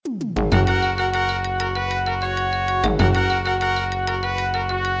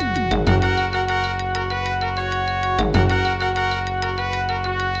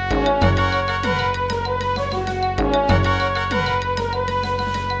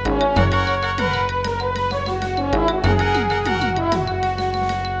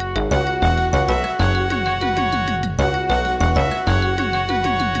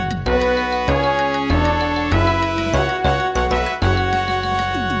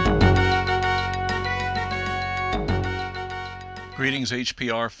Greetings,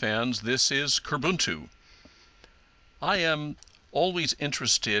 HPR fans. This is Kerbuntu. I am always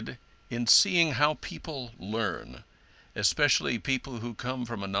interested in seeing how people learn, especially people who come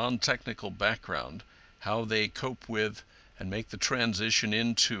from a non-technical background, how they cope with and make the transition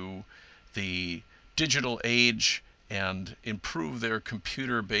into the digital age and improve their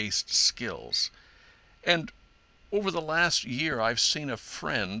computer-based skills. And over the last year, I've seen a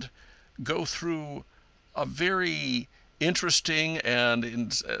friend go through a very interesting and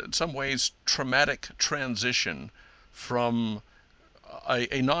in some ways traumatic transition from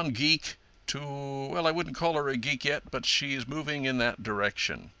a non-geek to, well, I wouldn't call her a geek yet, but she's moving in that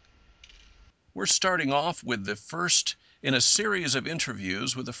direction. We're starting off with the first in a series of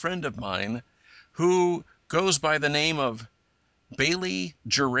interviews with a friend of mine who goes by the name of Bailey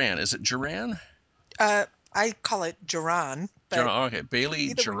Duran. Is it Duran? Uh, I call it Duran, but Okay, Bailey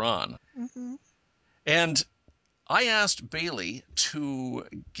either way. Duran. hmm And I asked Bailey to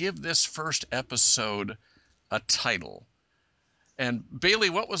give this first episode a title. And Bailey,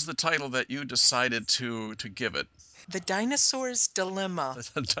 what was the title that you decided to give it? The Dinosaur's Dilemma.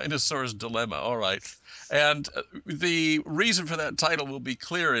 The Dinosaur's Dilemma. All right. And the reason for that title will be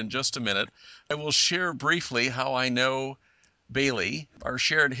clear in just a minute. I will share briefly how I know Bailey. Our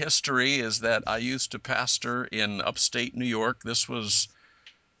shared history is that I used to pastor in upstate New York. This was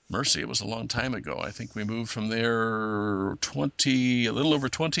Mercy, it was a long time ago. I think we moved from there a little over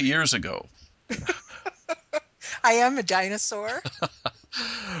 20 years ago. I am a dinosaur.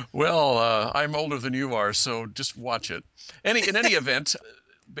 Well, I'm older than you are, so just watch it. In any event,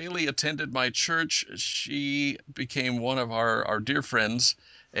 Bailey attended my church. She became one of our dear friends,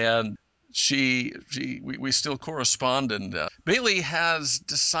 and we still correspond. And Bailey has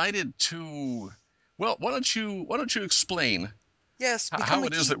decided to, well, why don't you explain Yes, become how a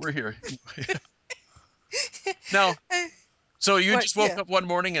it is that geek. we're here? Now, so you What? just woke Yeah, up one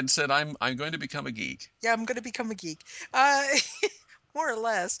morning and said, I'm going to become a geek. yeah. I'm gonna become a geek. Uh, more or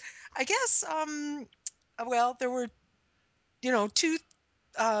less. I guess. Well, there were, two.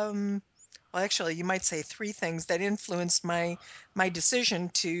 Um, well, actually, you might say three things that influenced my decision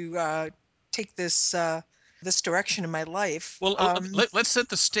to take this direction in my life. Well, let's set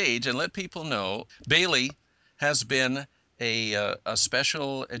the stage and let people know Bailey has been a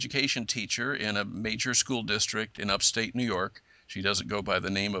special education teacher in a major school district in upstate New York. She doesn't go by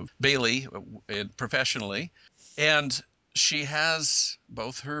the name of Bailey professionally. And she has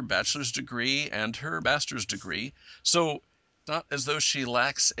both her bachelor's degree and her master's degree. So not as though she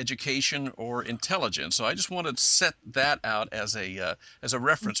lacks education or intelligence. So I just want to set that out as a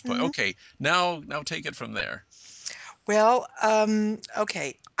reference point. Mhm. Okay, now take it from there. Well,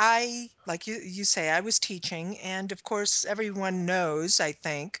 okay. Like you say, I was teaching, and of course, everyone knows, I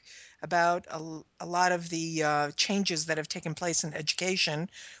think, about a lot of the changes that have taken place in education,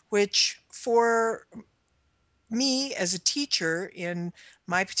 which for me as a teacher in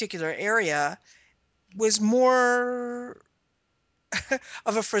my particular area was more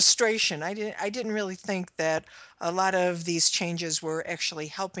of a frustration. I didn't really think that a lot of these changes were actually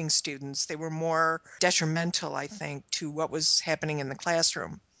helping students. They were more detrimental, I think, to what was happening in the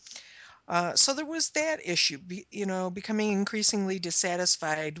classroom. So there was that issue, becoming increasingly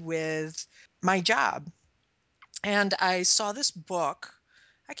dissatisfied with my job. And I saw this book.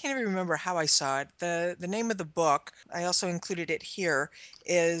 I can't even remember how I saw it. The name of the book, I also included it here,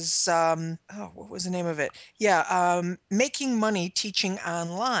 is oh, what was the name of it? Yeah, Making Money Teaching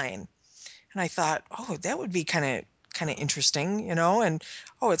Online. And I thought, oh, that would be kind of interesting, and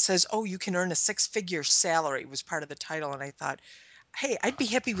oh, it says, oh, you can earn a six-figure salary was part of the title. And I thought, hey, I'd be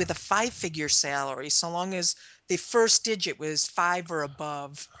happy with a five-figure salary so long as the first digit was five or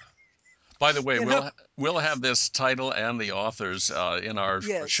above, By the way, you know? we'll have this title and the authors in our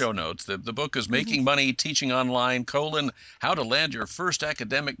Yes. show notes. The book is Mhm. Making Money Teaching Online: How to Land Your First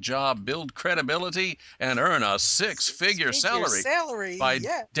Academic Job, Build Credibility, and Earn a Six-Figure Six-figure Salary salary, by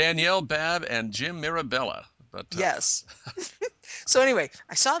yeah. Danielle Babb and Jim Mirabella. But Yes. So anyway,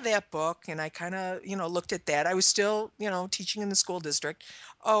 I saw that book and I kind of, looked at that. I was still, teaching in the school district.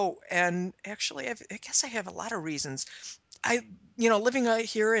 Oh, and actually, I guess I have a lot of reasons. I, living out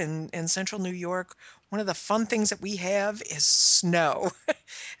here in central New York, one of the fun things that we have is snow.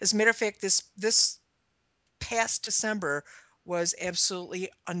 As a matter of fact, this past December was absolutely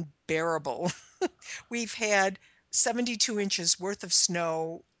unbearable. We've had 72 inches worth of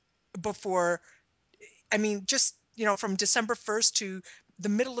snow before. I mean, just, from December 1st to the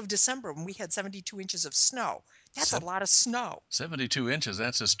middle of December when we had 72 inches of snow. That's a sev- lot of snow. 72 inches,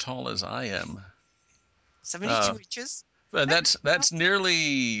 that's as tall as I am. Uh, 72 inches? but Eh, that's well,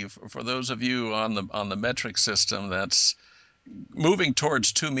 nearly, for those of you on the metric system, that's moving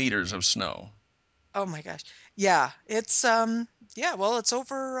towards 2 meters of snow. Oh my gosh. Yeah, it's yeah, well, it's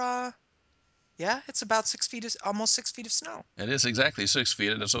over yeah, it's about 6 feet of almost 6 feet of snow. It is exactly 6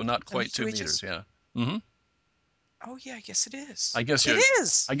 feet, and so not Under quite two two meters. inches. Yeah. Hmm. Oh yeah, I guess it I is. guess It you,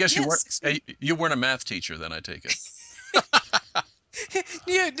 is. I guess you Yes, weren't, 6 feet. you weren't a math teacher then, I take it.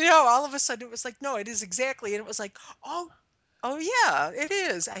 All of a sudden it was like, no, it is exactly. And it was like, oh, oh yeah, it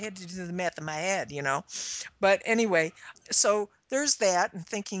is. I had to do the math in my head. But anyway, so there's that and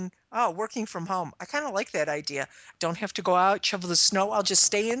thinking, oh, working from home. I kind of like that idea. Don't have to go out, shovel the snow. I'll just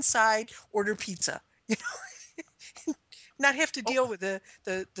stay inside, order pizza. You know, not have to Oh, deal with the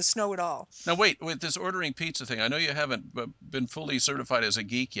snow at all. now wait, with this ordering pizza thing, I know you haven't been fully certified as a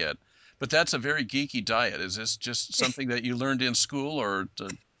geek yet, but that's a very geeky diet. Is this just something that you learned in school, or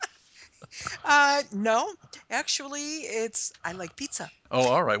No, actually, it's I like pizza. oh,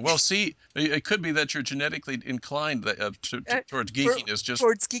 all right. Well, see, it could be that you're genetically inclined towards For geekiness, just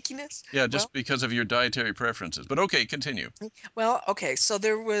towards geekiness. yeah, Well, just because of your dietary preferences. But okay, continue. okay. So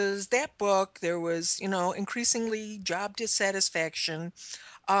there was that book. There was, increasingly job dissatisfaction.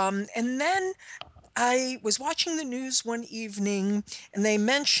 And then I was watching the news one evening, and they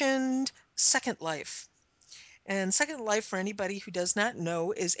mentioned Second Life. And Second Life, for anybody who does not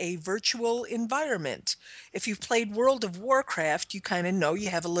know, is a virtual environment. If you've played World of Warcraft, you kind of know you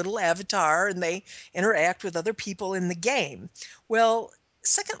have a little avatar and they interact with other people in the game. Well,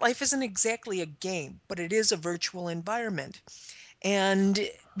 Second Life isn't exactly a game, but it is a virtual environment. And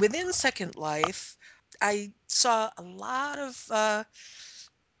within Second Life, I saw a lot of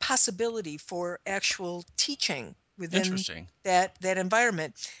possibility for actual teaching within Interesting. that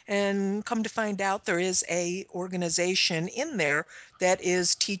environment. And come to find out, there is a organization in there that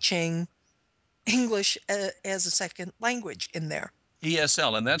is teaching English as a second language in there.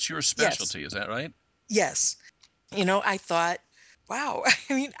 ESL, and that's your Yes, specialty, is that right? yes. I thought, wow,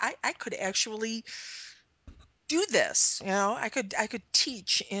 I mean, I could actually do this. I could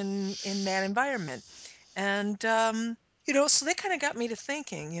teach in that environment. And so that kind of got me to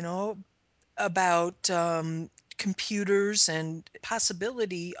thinking, about computers and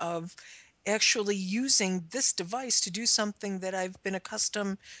possibility of actually using this device to do something that I've been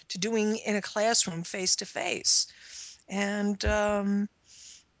accustomed to doing in a classroom face to face. And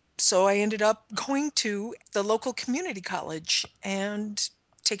so I ended up going to the local community college and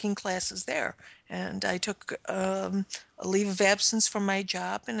taking classes there. And I took a leave of absence from my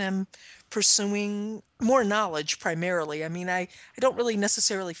job and I'm pursuing more knowledge primarily. I mean, I don't really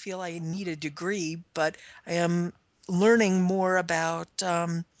necessarily feel I need a degree, but I am learning more about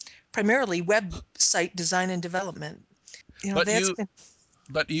primarily website design and development. But That's you been,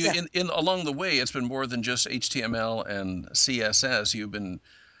 but you yeah. in along the way, it's been more than just HTML and CSS.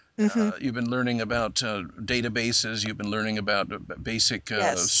 Hmm. You've been learning about databases. You've been learning about basic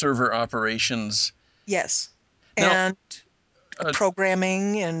Yes. server operations. Yes. Now, And uh,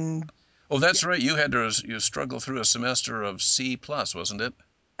 programming and oh, that's right. You had to you struggle through a semester of C plus, wasn't it?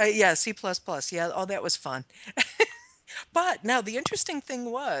 Yeah, C++. Plus plus. Yeah, oh, that was fun. But now the interesting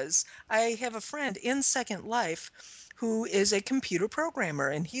thing was, I have a friend in Second Life who is a computer programmer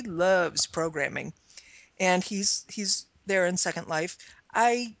and he loves programming. And he's there in Second Life.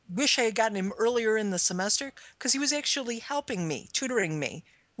 I wish I had gotten him earlier in the semester because he was actually helping me, tutoring me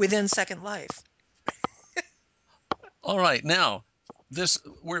within Second Life. All right, now this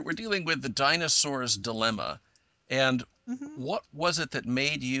we're dealing with the dinosaur's dilemma, and Hmm. what was it that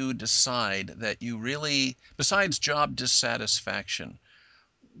made you decide that you really, besides job dissatisfaction,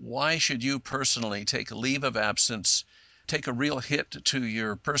 why should you personally take a leave of absence, take a real hit to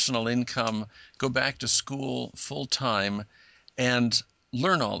your personal income, go back to school full time, and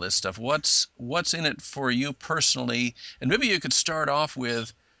learn all this stuff? What's in it for you personally? And maybe you could start off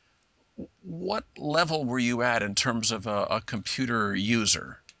with what level were you at in terms of a computer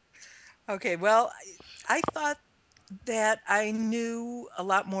user? Okay, well, I thought that I knew a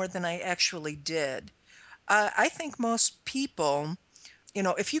lot more than I actually did. I think most people,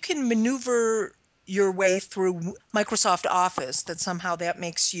 if you can maneuver your way through Microsoft Office, that somehow that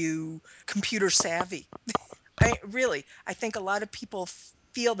makes you computer savvy. I think a lot of people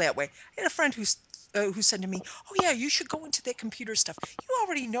feel that way. I had a friend who said to me, "Oh yeah, you should go into that computer stuff. You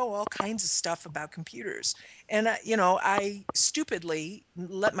already know all kinds of stuff about computers." And I stupidly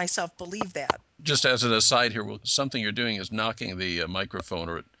let myself believe that. Just as an aside here, well, something you're doing is knocking the microphone,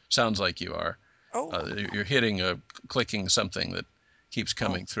 or it sounds like you are. Oh, You're hitting, clicking something that keeps oh,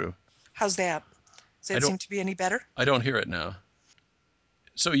 coming through. how's that? Does I that don't, seem to be any better? I don't hear it now.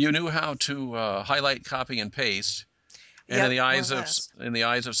 So you knew how to highlight, copy, and paste, and Yep, more or less. in the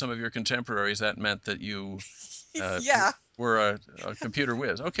eyes of some of your contemporaries, that meant that you uh, Yeah. were a computer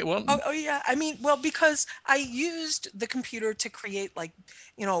whiz. Okay, well, Oh, yeah. I mean, well, because I used the computer to create like,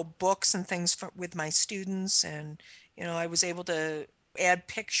 books and things with my students, and I was able to add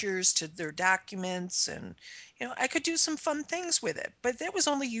pictures to their documents, and I could do some fun things with it. But that was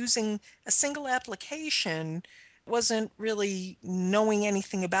only using a single application. Wasn't really knowing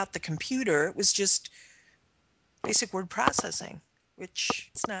anything about the computer. It was just basic word processing,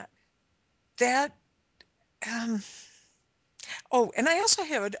 which it's not. That um, Oh, and I also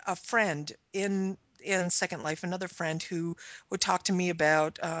had a friend in Second Life, another friend who would talk to me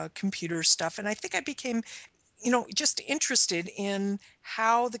about computer stuff, and I think I became, just interested in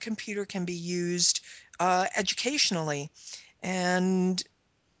how the computer can be used educationally, and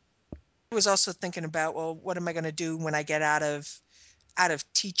I was also thinking about, well, what am I going to do when I get out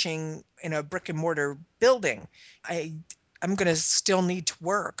of teaching in a brick and mortar building? I I'm going to still need to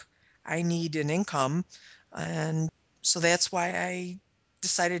work. I need an income, and so that's why I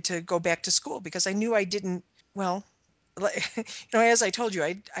decided to go back to school because I knew I didn't, well, as I told you,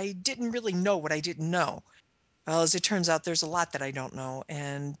 I didn't really know what I didn't know. Well, as it turns out, there's a lot that I don't know,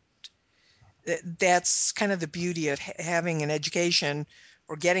 and that's kind of the beauty of having an education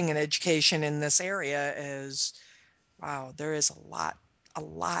or getting an education in this area is, wow, there is a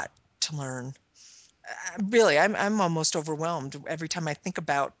lot to learn. Really, I'm almost overwhelmed every time I think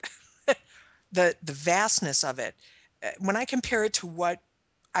about the vastness of it. When I compare it to what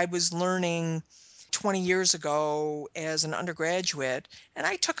I was learning 20 years ago as an undergraduate, and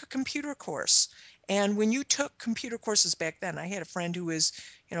I took a computer course. And when you took computer courses back then, I had a friend who was,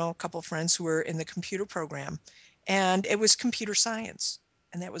 a couple of friends who were in the computer program, and it was computer science,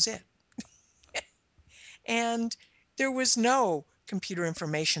 and that was it. And there was no computer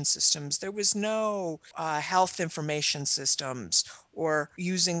information systems. There was no health information systems or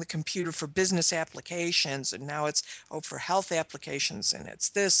using the computer for business applications. And now it's, oh, for health applications, and it's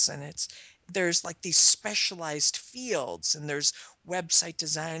this, and there's like these specialized fields, and there's website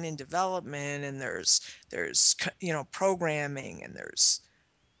design and development, and there's programming, and there's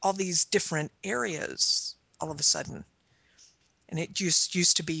all these different areas all of a sudden. And it just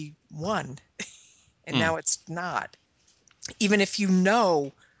used to be one, and hmm. now it's not. Even if you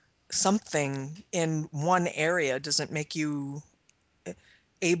know something in one area doesn't make you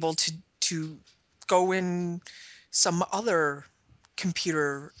able to go in some other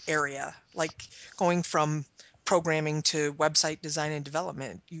computer area, like going from programming to website design and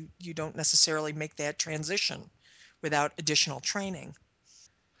development. You don't necessarily make that transition without additional training.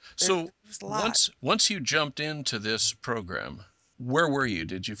 So There's a lot. once you jumped into this program, where were you?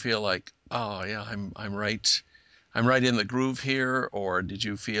 Did you feel like, oh yeah, I'm right in the groove here, or did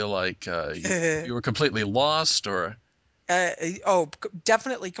you feel like you were completely lost, or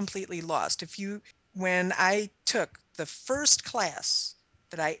Definitely completely lost. When I took the first class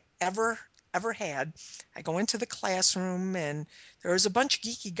that I ever had, I go into the classroom, and there was a bunch of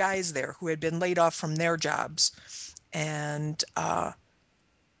geeky guys there who had been laid off from their jobs, and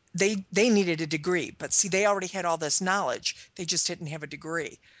they needed a degree, but see, they already had all this knowledge. They just didn't have a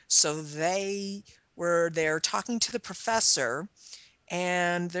degree. So they were there talking to the professor,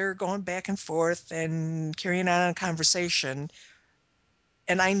 and they're going back and forth and carrying on a conversation,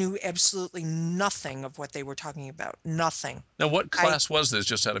 and I knew absolutely nothing of what they were talking about. Nothing. now what I class was this?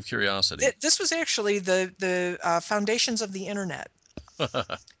 Just out of curiosity. This was actually the foundations of the internet.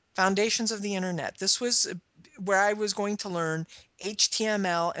 Foundations of the internet. This was where I was going to learn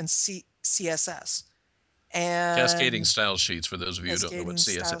HTML and CSS Cascading and style sheets for those of you who don't know what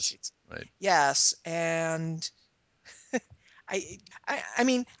cascading style CSS, sheets. right? Yes, and I, I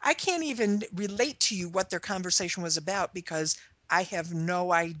mean, I can't even relate to you what their conversation was about because I have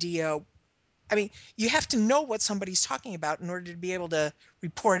no idea. I mean, you have to know what somebody's talking about in order to be able to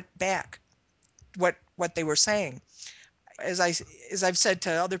report back what they were saying. As I as I've said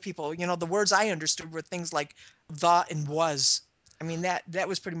to other people, the words I understood were things like the and was. I mean, that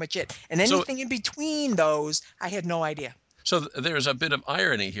was pretty much it. And So anything in between those, I had no idea. there's a bit of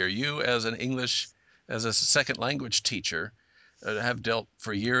irony here. You, as a second language teacher, have dealt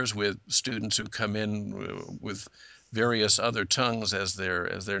for years with students who come in with various other tongues as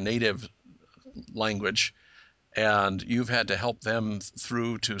their native language, and you've had to help them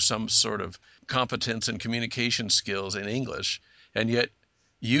through to some sort of competence and communication skills in English, and yet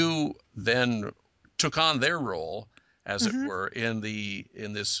you then took on their role, as it Hmm. were, in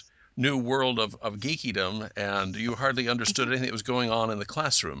this new world of geekydom, and you hardly understood Hmm. anything that was going on in the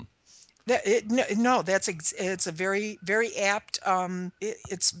classroom. No, no, it's a very apt.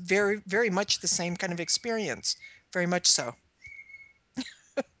 It's very much the same kind of experience. Very much so.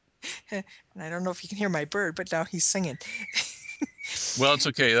 And I don't know if you can hear my bird, but now he's singing. Well, it's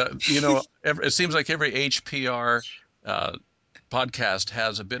okay. It seems like every HPR uh, podcast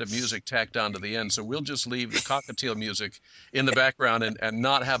has a bit of music tacked onto the end, so we'll just leave the cockatiel music in the background and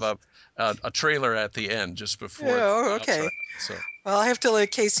not have a trailer at the end just before Yeah, oh, the okay. outside. So Well, I have to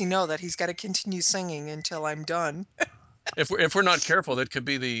let Casey know that he's got to continue singing until I'm done. if we're not careful, that could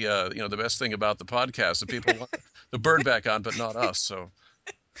be the best thing about the podcast that people want the bird back on, but not us. So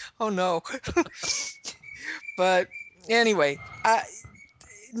Oh no. But anyway, I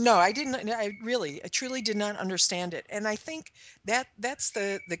no, I didn't. I truly did not understand it, and I think that's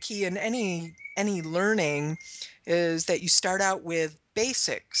the key in any learning, is that you start out with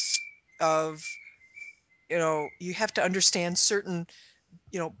basics of, you have to understand certain,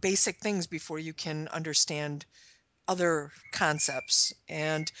 basic things before you can understand other concepts.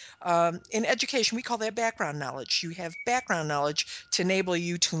 And in education, we call that background knowledge. You have background knowledge to enable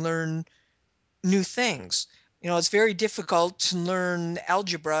you to learn new things. It's very difficult to learn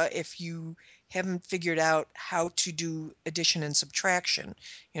algebra if you haven't figured out how to do addition and subtraction,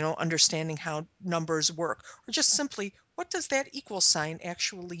 understanding how numbers work, or just simply, what does that equal sign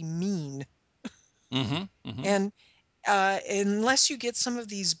actually mean? mm-hmm, mm-hmm. And unless you get some of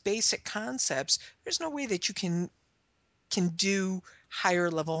these basic concepts, there's no way that you can do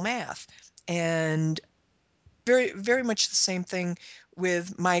higher level math. And very very much the same thing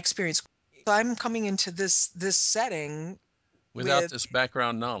with my experience. So I'm coming into this setting Without with this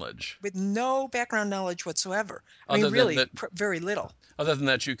background knowledge, no background knowledge whatsoever. I mean, other than really, that, very little.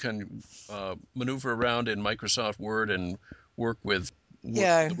 you can maneuver around in Microsoft Word and work with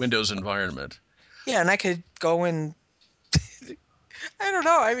Yeah, the Windows environment. yeah, and I could go and I don't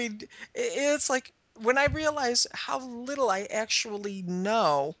know. I mean, it's like when I realize how little I actually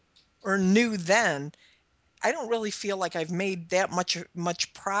know or knew then, I don't really feel like I've made that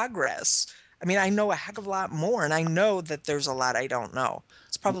much progress. I mean, I know a heck of a lot more, and I know that there's a lot I don't know.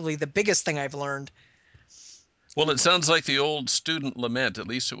 It's probably the biggest thing I've learned. Well, it sounds like the old student lament. At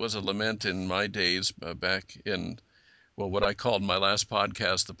least it was a lament in my days back in, well, what I called my last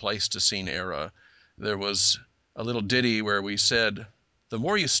podcast, the Pleistocene era. There was a little ditty where we said, the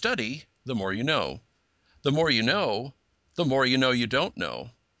more you study, the more you know. The more you know, the more you know you don't know.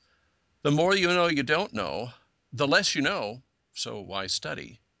 The more you know you don't know, the less you know, so why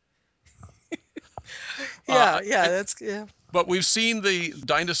study? Yeah, I, yeah, that's yeah, but we've seen the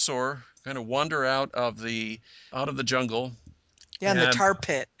dinosaur kind of wander out of the jungle, yeah, in the and tar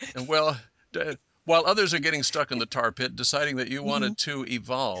pit. and well, while others are getting stuck in the tar pit, deciding that you Hmm. wanted to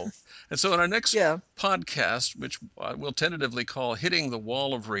evolve. And so, in our next Yeah. podcast, which we'll tentatively call Hitting the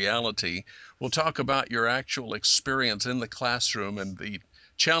Wall of Reality, we'll talk about your actual experience in the classroom and the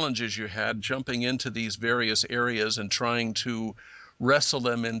challenges you had jumping into these various areas and trying to wrestle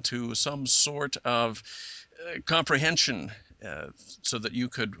them into some sort of comprehension uh, so that you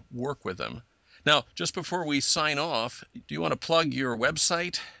could work with them. Now, just before we sign off, do you want to plug your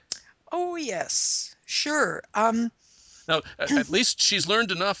website? Oh yes, sure. Now, at least she's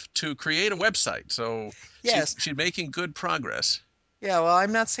learned enough to create a website, so she's Yes. she's making good progress. Yeah. Well,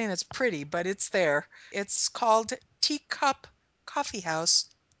 I'm not saying it's pretty, but it's there. It's called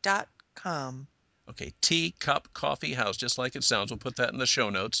teacupcoffeehouse.com. Okay, Teacup Coffee House, just like it sounds. We'll put that in the show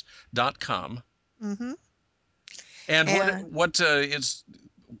notes.com. Mm-hmm. And And what are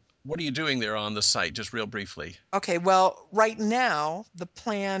you doing there on the site, just real briefly? okay, well, right now the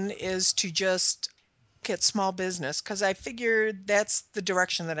plan is to just look at small business, because I figured that's the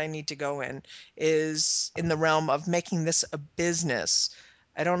direction that I need to go in, is in the realm of making this a business.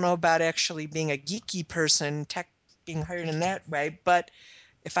 I don't know about actually being a geeky person, tech, being hired in that way, but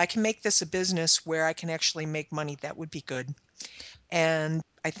if I can make this a business where I can actually make money, that would be good. And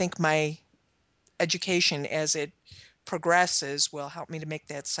I think my education as it progresses will help me to make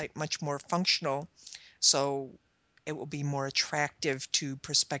that site much more functional, so it will be more attractive to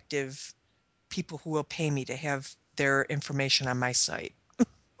prospective people who will pay me to have their information on my site.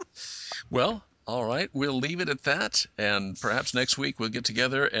 Well, all right, we'll leave it at that, and perhaps next week we'll get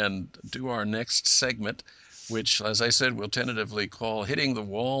together and do our next segment, which, as I said, we'll tentatively call Hitting the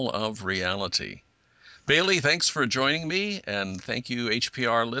Wall of Reality. Bailey, thanks for joining me, and thank you,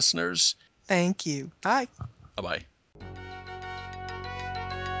 HPR listeners. Thank you. Bye. Bye bye.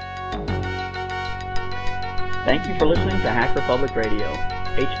 Thank you for listening to Hacker Public Radio.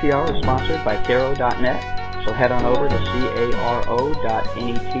 HPR is sponsored by Caro.net, so head on over to caro.net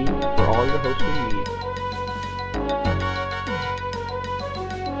for all your hosting needs.